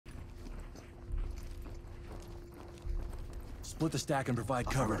Split the stack and provide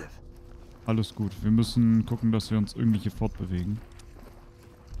cover. Alles gut. Wir müssen gucken, dass wir uns irgendwie hier fortbewegen.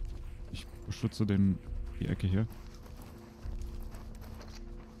 Ich beschütze die Ecke hier.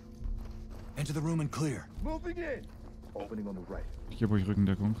 Enter the room and clear. Moving in. Opening on the right. Ich gebe euch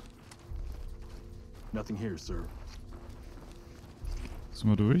Rückendeckung. Nothing here, sir. Sind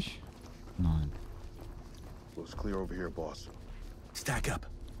wir durch? Nein. Looks clear over here, boss. Stack up.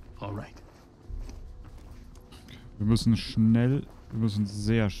 All right. Wir müssen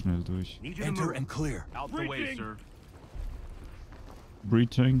sehr schnell durch. Enter and clear. Out the way, sir.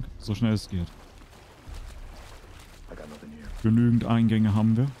 Breaching, so schnell es geht. I got nothing here. Genügend Eingänge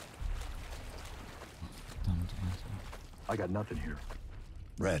haben wir. Verdammt, Alter. I got nothing here.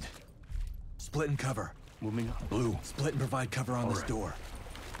 Red. Split and cover. Moving up. Blue. Split and provide cover on this door.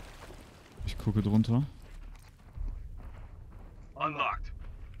 Ich gucke drunter. Unlocked.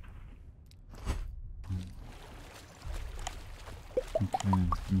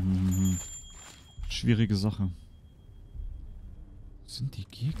 Okay. Schwierige Sache. Wo sind die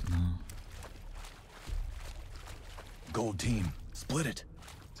Gegner? Gold team. Split it.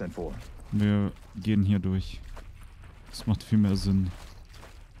 10-4. Wir gehen hier durch. Das macht viel mehr Sinn.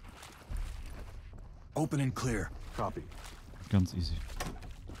 Open and clear. Copy. Ganz easy.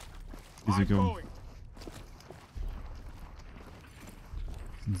 Easy go.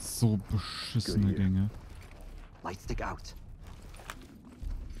 Sind so beschissene Gänge. Lightstick out.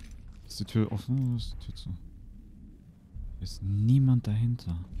 Ist die Tür offen oder ist die Tür zu? Hier ist niemand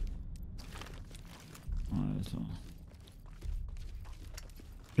dahinter. Alter.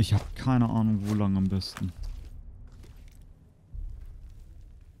 Ich habe keine Ahnung, wo lang am besten.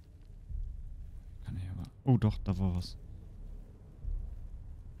 Kann ich aber... Oh doch, da war was.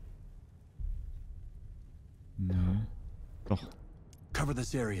 Nee. Doch. Cover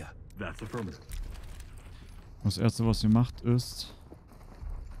this area. That's affirmative. Das erste, was ihr macht, ist...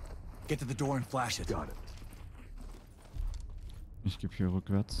 Get to the door and flash it. Got it. Ich gebe hier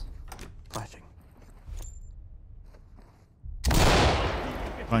rückwärts. Flashing.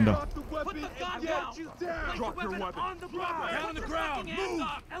 Rein da. Drop your weapon. On the ground. Down on the ground. Move.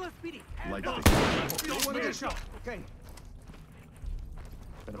 LSPD. Lightstick. Okay.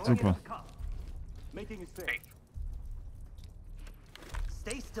 Super. Making it safe.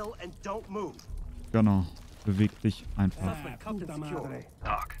 Stay still and don't move. Genau. Beweg dich einfach.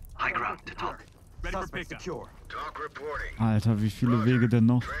 Talk. High ground to talk. Ready for Suspect pickup. secure. Talk reporting. Alter, wie viele Wege denn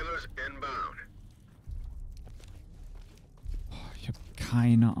noch? Trailers inbound. Ich habe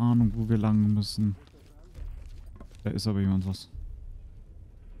keine Ahnung, wo wir lang müssen. Da ist aber jemand was.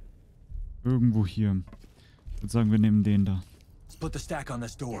 Irgendwo hier. Ich würde sagen, wir nehmen den da. Split the stack on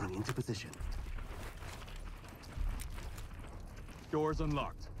this door. Getting into position. Doors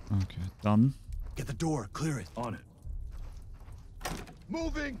unlocked. Okay, dann. Get the door. Clear it. On it.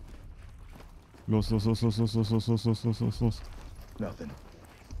 Moving. Los, los, los, los, los, los, los, los, los, los, los, los. Nothing.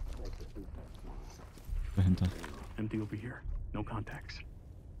 Dahinter. Empty over here. No contacts.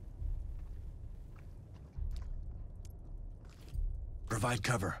 Provide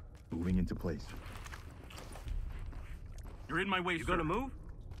cover. Moving into place. You're in my way, You gonna move?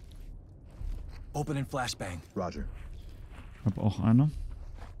 Open and flashbang. Roger. Hab auch eine.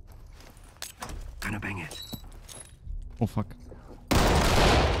 Gonna bang it. Oh fuck.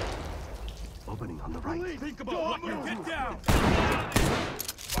 Opening on the right. Think about what you get down.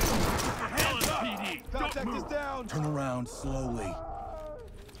 LSPD. Contact is down. Turn around slowly.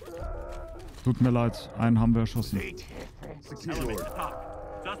 Tut mir leid, einen haben wir erschossen. Secure.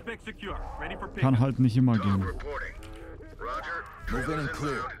 Suspect secure. Ready for pickup. Kann halt nicht immer Talk gehen. reporting. Roger. Move in Trailers and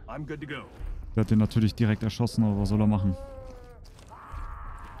clear. inbound. I'm good to go. Der hat den natürlich direkt erschossen, aber was soll er machen?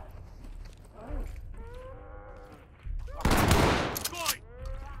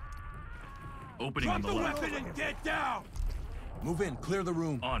 Opening on the left. and get down. Move in. Clear the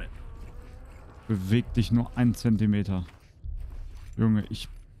room. On it. Beweg dich nur 1 Zentimeter. Junge, ich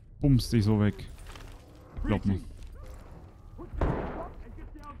bums dich so weg. Glaub mir.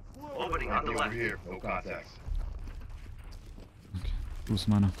 Opening on the Over left. here. No contacts. Okay, du bist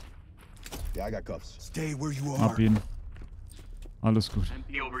meiner. Yeah, I got cuffs. Stay where you are. Ab ihn. Alles gut.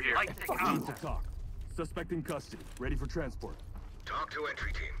 Empty over here. Light stick Need to out. talk. Suspect in custody. Ready for transport. Talk to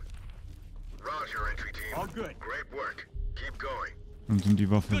entry team. Roger, entry team. All good. Great work. Keep going. Und ihm die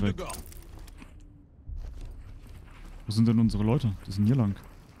Waffe Good weg. to go. Wo sind denn unsere Leute? Die sind hier lang.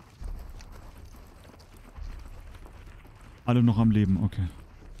 Alle noch am Leben, okay.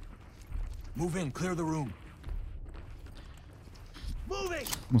 Move in. Clear the room. Moving.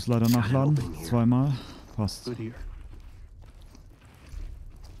 Muss leider nachladen. Zweimal. Passt. Good here.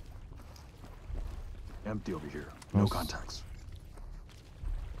 Empty over here. No Was? contacts.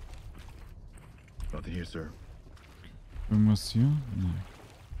 Nothing here, sir. Irgendwas hier? Nein.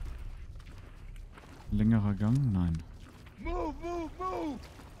 Längerer Gang? Nein. Move, move, move!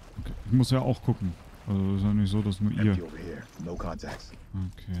 Okay. Ich muss ja auch gucken. Also ist ja nicht so, dass nur ihr... Empty over here. No contacts.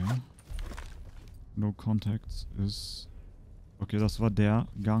 Okay. No Contacts ist... Okay, das war der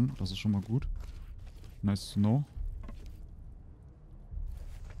Gang. Das ist schon mal gut. Nice to know.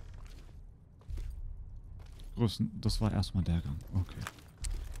 Das war erstmal der Gang. Okay.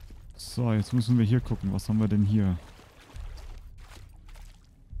 So, jetzt müssen wir hier gucken. Was haben wir denn hier?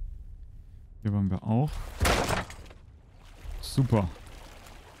 Hier waren wir auch. Super.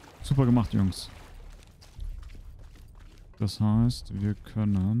 Super gemacht, Jungs. Das heißt, wir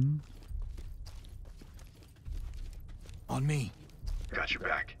können... On me. Got your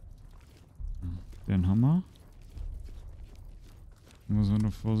back. Den Hammer. Muss man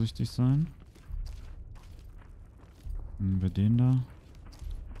nur vorsichtig sein. Nehmen wir den da.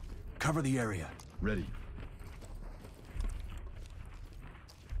 Cover the area. Ready.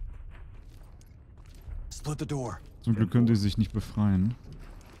 Split the door. Zum Glück können die sich nicht befreien.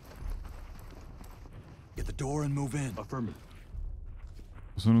 Get the door and move in. Affirmative.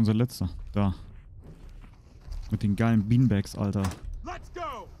 Was war denn unser letzter? Da. Mit den geilen Beanbags, Alter. Let's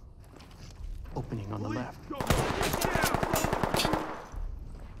go! Opening on the left.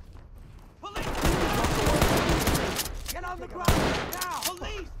 Get on the ground now!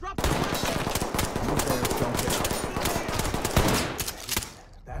 Police, drop the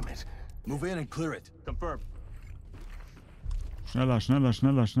Damn it. Move in and clear it. Confirmed. Schneller, schneller,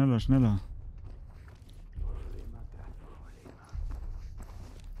 schneller, schneller, schneller.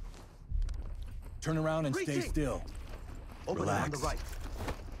 Turn around and stay still. Opening on the Relax. right.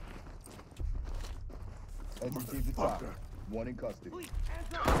 Entry team to top. One in custody.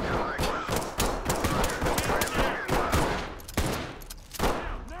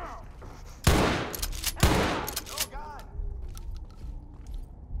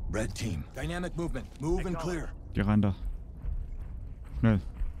 Red team. Dynamic movement. Move and clear. Geh rein da. Schnell.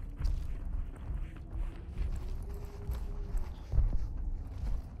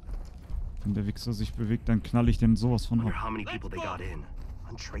 Wenn der Wichser sich bewegt, dann knall ich den sowas von Wonder ab. how many people they got in.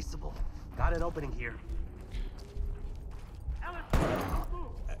 Untraceable. Got an opening here.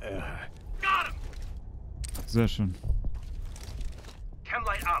 Got him! Sehr schön. Chem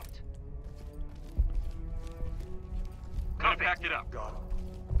light out. Compact it up. Got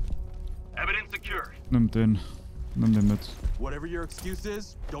him. Evidence secured. Nimm den mit. Whatever your excuse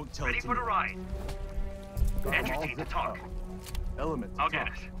is, don't tell Ready it to for the me. ride. Entry team to talk. Elements. I'll get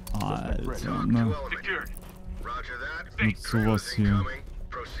it. Alter, Talk to ne? element. Secured. Roger that. Mit sowas hier. Incoming.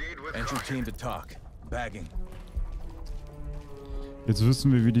 Proceed with Entry caution. team to talk. Bagging. Jetzt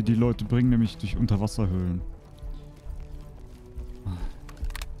wissen wir, wie die Leute bringen, nämlich durch Unterwasserhöhlen.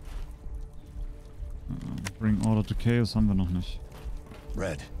 Bring Order to Chaos haben wir noch nicht.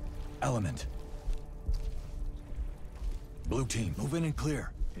 Red. Element. Blue team. Move in and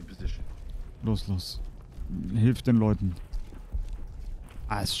clear. In position. Los, los. Hilf den Leuten.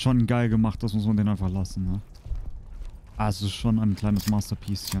 Ah, ist schon geil gemacht, das muss man den einfach lassen, ne? Ah, es ist schon ein kleines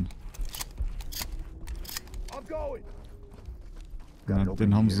Masterpiecechen. I'm going. Ja,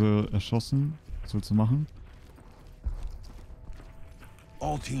 den haben sie erschossen. Was willst du machen?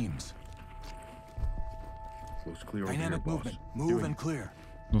 All teams. Looks clear over here, Dynamic boss. movement. Move and clear.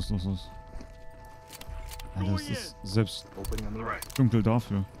 Los, los, los. Alter, das ist selbst Opening on the right. dunkel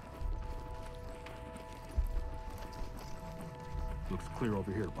dafür. Looks clear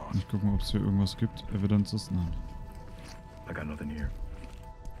over here, boss. Ich guck mal, ob es hier irgendwas gibt. Evidences? Nein. I got nothing here.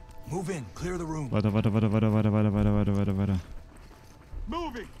 Move in. Clear the room. Weiter, weiter, weiter, weiter, weiter, weiter, weiter, weiter, weiter, weiter.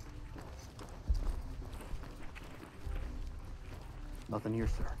 Moving! Nothing here,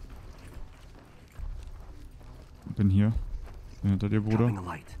 sir. Bin hier. Bin hinter dir, Bruder. Dropping the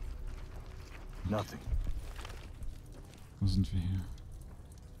light. Nothing. Wo sind wir hier?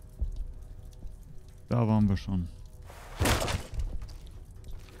 Da waren wir schon.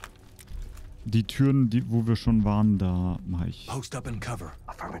 Die Türen, wo wir schon waren, da mache ich Post up and cover.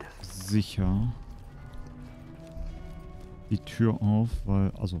 Affirmative. sicher die Tür auf,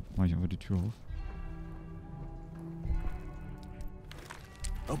 weil... Also, mache ich einfach die Tür auf.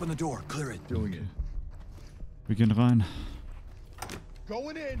 Open the door. Clear it. Doing it. Wir gehen rein.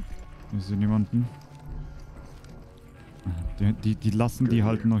 Going in. Wir sehen niemanden. Die lassen die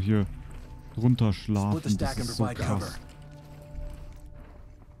halt noch hier drunter Split the schlafen. Das stack and ist so provide cover. krass.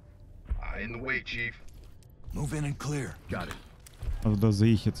 Eye in the way, Chief. Move in and clear. Got it. Also da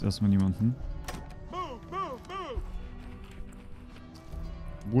sehe ich jetzt erstmal niemanden. Move, move, move!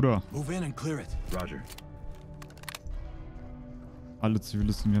 Bruder, Move in and clear it. Roger. alle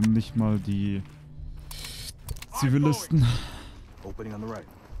Zivilisten, wir haben nicht mal die Zivilisten. Opening on the right.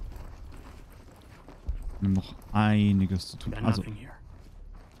 Wir haben noch einiges zu tun. Also,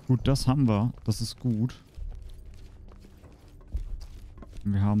 gut, das haben wir. Das ist gut.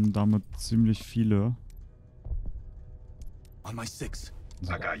 Wir haben damit ziemlich viele. On my 6.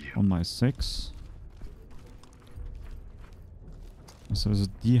 So, I got you. on my 6. Also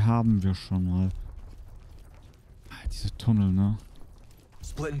die haben wir schon mal. Diese Tunnel, ne?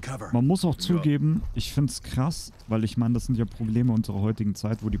 Split and cover. Man muss auch zugeben, ich finde es krass, weil ich meine, das sind ja Probleme unserer heutigen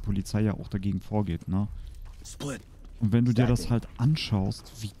Zeit, wo die Polizei ja auch dagegen vorgeht, ne? Split. Und wenn du dir das halt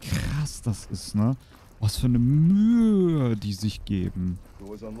anschaust, wie krass das ist, ne? Was für eine Mühe die sich geben,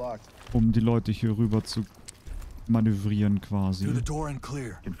 Door's unlocked. um die Leute hier rüber zu manövrieren quasi. Through the door and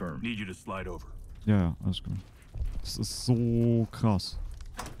clear. Confirmed. Need you to slide over. Ja, ja, alles gut. Das ist so krass.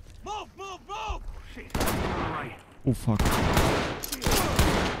 Move, move, move! Oh fuck.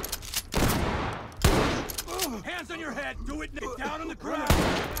 Hands on your head. Do it down on the ground.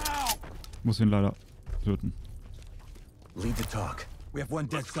 Now. Ich muss ihn leider töten. Lead the talk. We have one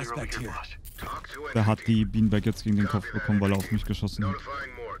dead Clear over suspect here, here. boss. Talk to Der hat entry die team. Beanbag jetzt gegen den Kopf Copy that, bekommen, weil er entry auf mich team. geschossen hat.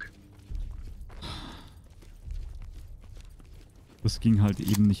 Notifying morgue. Das ging halt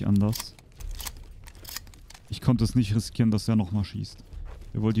eben nicht anders. Ich konnte es nicht riskieren, dass er nochmal schießt.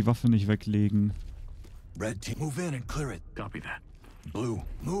 Er wollte die Waffe nicht weglegen. Red team. Move in and clear it. Copy that. Blue.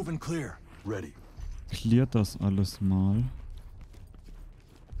 Move and clear. Ready. Klärt das alles mal.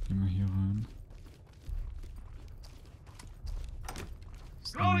 Gehen wir hier rein.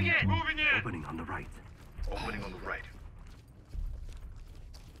 Rolling in, moving in! Opening on the right. Opening on the right.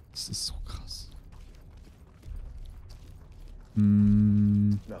 Das ist so krass.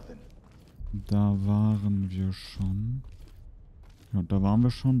 Hm, Nothing. da waren wir schon. Ja, da waren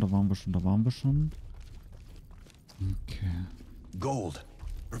wir schon, da waren wir schon, da waren wir schon. Okay. Gold.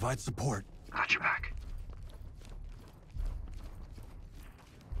 Provide support. Got your back.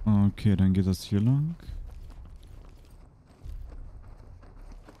 Okay, dann geht das hier lang.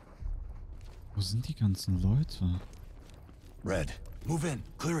 Wo sind die ganzen Leute? Red. Move in.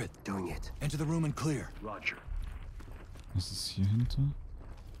 Clear it. Doing it. Enter the room and clear. Roger. Was ist hier hinter?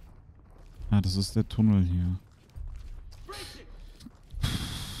 Ah, das ist der Tunnel hier.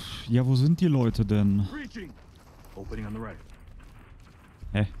 Ja, wo sind die Leute denn? Breaching. Opening on the right.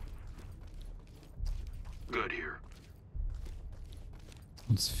 Hä? Good here.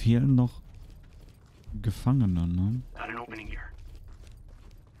 Uns fehlen noch Gefangene, ne? Got an opening here.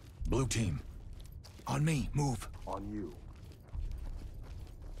 Blue team. On me. Move. On you.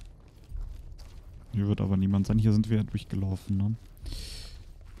 Hier wird aber niemand sein. Hier sind wir ja durchgelaufen, ne?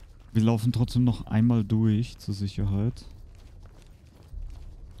 Wir laufen trotzdem noch einmal durch, zur Sicherheit.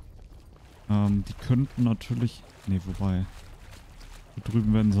 Die könnten natürlich... Ne, wobei. Hier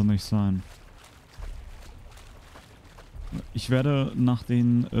drüben werden sie nicht sein. Ich werde nach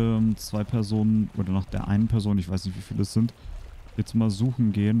den 2 Personen, oder nach der einen Person, ich weiß nicht wie viele es sind, jetzt mal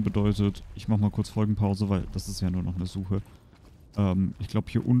suchen gehen. Bedeutet, ich mache mal kurz Folgenpause, weil das ist ja nur noch eine Suche. Ich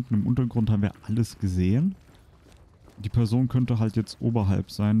glaube, hier unten im Untergrund haben wir alles gesehen. Die Person könnte halt jetzt oberhalb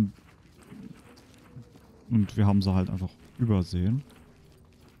sein. Und wir haben sie halt einfach übersehen.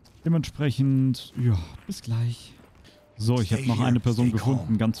 Dementsprechend, ja, bis gleich. So, ich habe noch eine Person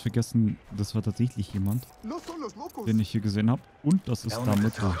gefunden. Ganz vergessen, das war tatsächlich jemand, den ich hier gesehen habe. Und das ist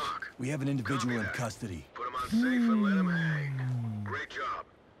damit. Talk. We have an individual in custody. Put him on safe and let him hang. Great job.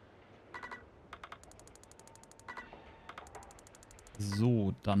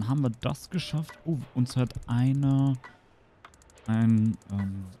 So, dann haben wir das geschafft. Oh, uns hat ein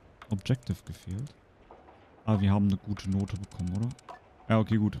Objective gefehlt. Aber wir haben eine gute Note bekommen, oder? Ja,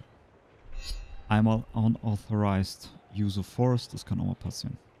 okay, gut. Einmal unauthorized use of force, das kann auch mal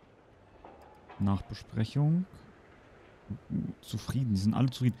passieren. Nachbesprechung. Zufrieden, die sind alle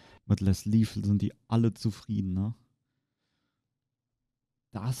zufrieden. Mit less lethal sind die alle zufrieden, ne?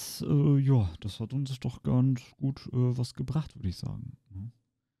 Das, ja, das hat uns doch ganz gut was gebracht, würde ich sagen. Ne?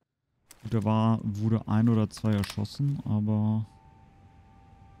 Gut, da wurde 1 oder 2 erschossen, aber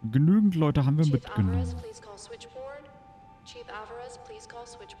genügend Leute haben wir mitgenommen.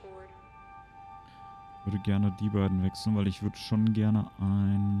 Ich würde gerne die beiden wechseln, weil ich würde schon gerne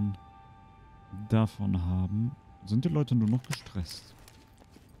einen davon haben. Sind die Leute nur noch gestresst?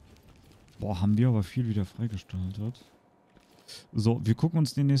 Boah, haben wir aber viel wieder freigestaltet. So, wir gucken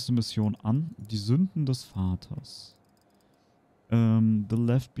uns die nächste Mission an. Die Sünden des Vaters. The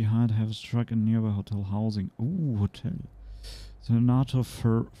left behind have struck a nearby hotel housing. Hotel. Senator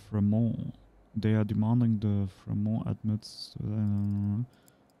Fremont. They are demanding the Fremont admits...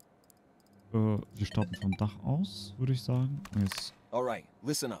 wir starten vom Dach aus, würde ich sagen. Jetzt. All right,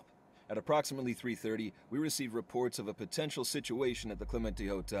 listen up. At approximately 3:30, we received reports of a potential situation at the Clementi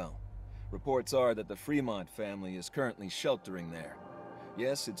Hotel. Reports are that the Fremont family is currently sheltering there.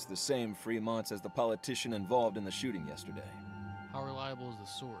 Yes, it's the same Fremonts as the politician involved in the shooting yesterday. How reliable is the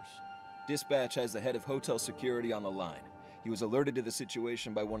source? Dispatch has the head of hotel security on the line. He was alerted to the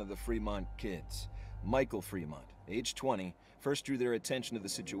situation by one of the Fremont kids. Michael Fremont, age 20, first drew their attention to the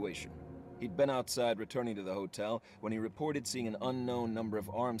situation. He'd been outside returning to the hotel when he reported seeing an unknown number of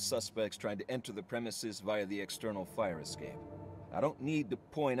armed suspects trying to enter the premises via the external fire escape. I don't need to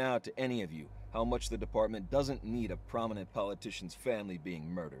point out to any of you how much the department doesn't need a prominent politician's family being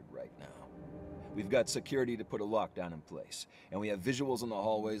murdered right now. We've got security to put a lockdown in place, and we have visuals in the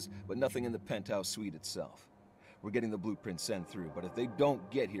hallways, but nothing in the penthouse suite itself. We're getting the blueprint sent through, but if they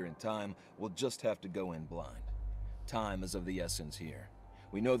don't get here in time, we'll just have to go in blind. Time is of the essence here.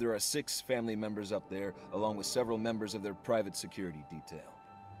 We know there are 6 family members up there, along with several members of their private security detail.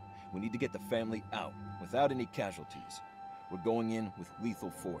 We need to get the family out, without any casualties. We're going in with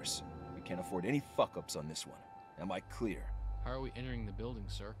lethal force. We can't afford any fuck-ups on this one. Am I clear? How are we entering the building,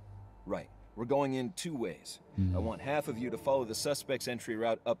 sir? Right. We're going in 2 ways. I want half of you to follow the suspect's entry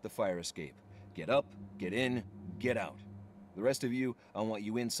route up the fire escape. Get up, get in, get out. The rest of you, I want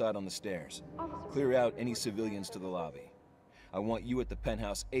you inside on the stairs. Clear out any civilians to the lobby. I want you at the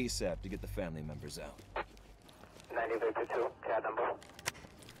penthouse ASAP to get the family members out. 9052, cat number.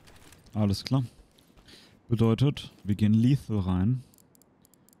 Alles klar. Bedeutet, wir gehen lethal rein.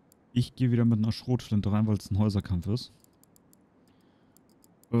 Ich gehe wieder mit einer Schrotflinte rein, weil es ein Häuserkampf ist.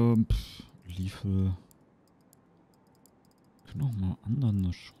 Lethal. Wir können auch mal anderen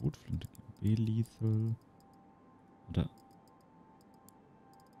eine Schrotflinte geben. B-Lethal. Oder.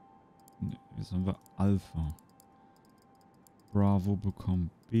 Ne, jetzt haben wir Alpha. Bravo bekommt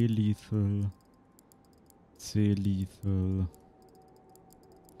B-Lethal. C-Lethal.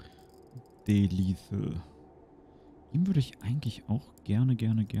 D-Lethal. Ihm würde ich eigentlich auch gerne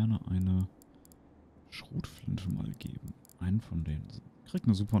eine Schrotflinte mal geben. Einen von denen. Kriegt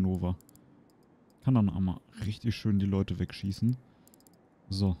eine Supernova. Kann dann auch mal richtig schön die Leute wegschießen.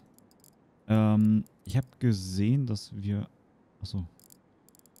 So. Ich habe gesehen, dass wir... Achso.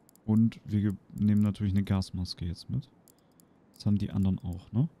 Und wir nehmen natürlich eine Gasmaske jetzt mit. Das haben die anderen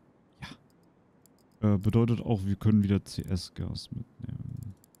auch, ne? Ja. Bedeutet auch, wir können wieder CS-Gas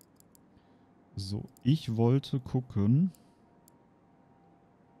mitnehmen. So, ich wollte gucken.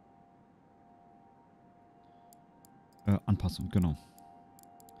 Anpassung, genau.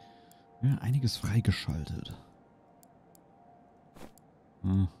 Ja, einiges freigeschaltet.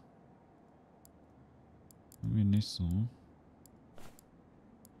 Irgendwie nicht so.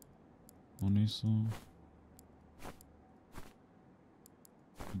 Auch nicht so.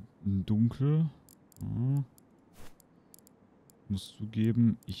 Dunkel. Ja. Muss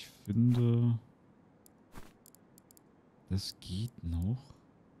zugeben, ich finde, das geht noch.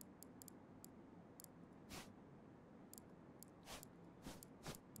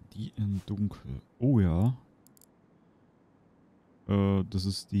 Die in Dunkel. Oh ja. Das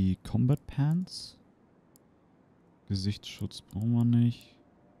ist die Combat Pants. Gesichtsschutz brauchen wir nicht.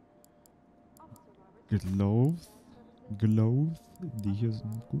 Gloves. Die hier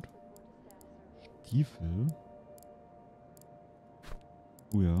sind gut. Stiefel.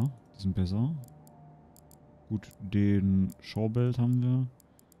 Oh ja, die sind besser. Gut, den Shawbelt haben wir.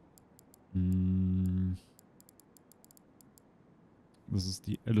 Das ist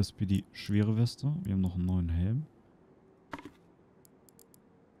die LSPD schwere Weste. Wir haben noch einen neuen Helm.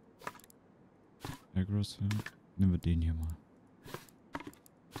 Aggress-Helm. Nehmen wir den hier mal.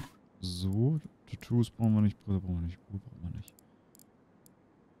 So, Tattoos brauchen wir nicht, Brille brauchen wir nicht, Uhr brauchen wir nicht.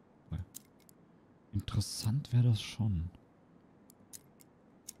 Interessant wäre das schon.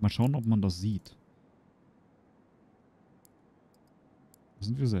 Mal schauen, ob man das sieht. Das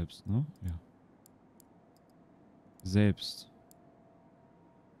sind wir selbst, ne? Ja. Selbst.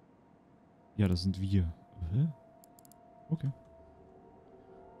 Ja, das sind wir. Okay.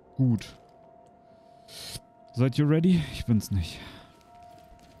 Gut. Seid ihr ready? Ich bin's nicht.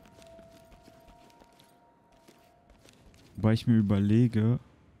 Wobei ich mir überlege...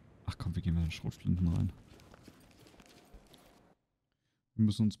 Ach komm, wir gehen mal in den Schrotflinten rein. Wir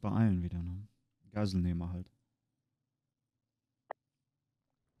müssen uns beeilen wieder, ne? Geiselnehmer halt.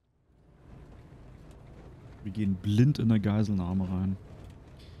 Wir gehen blind in der Geiselnahme rein.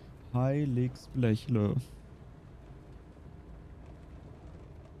 Heiligs Blechle.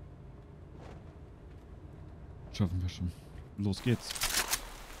 Schaffen wir schon. Los geht's.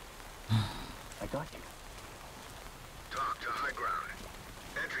 I got you. Talk to high ground.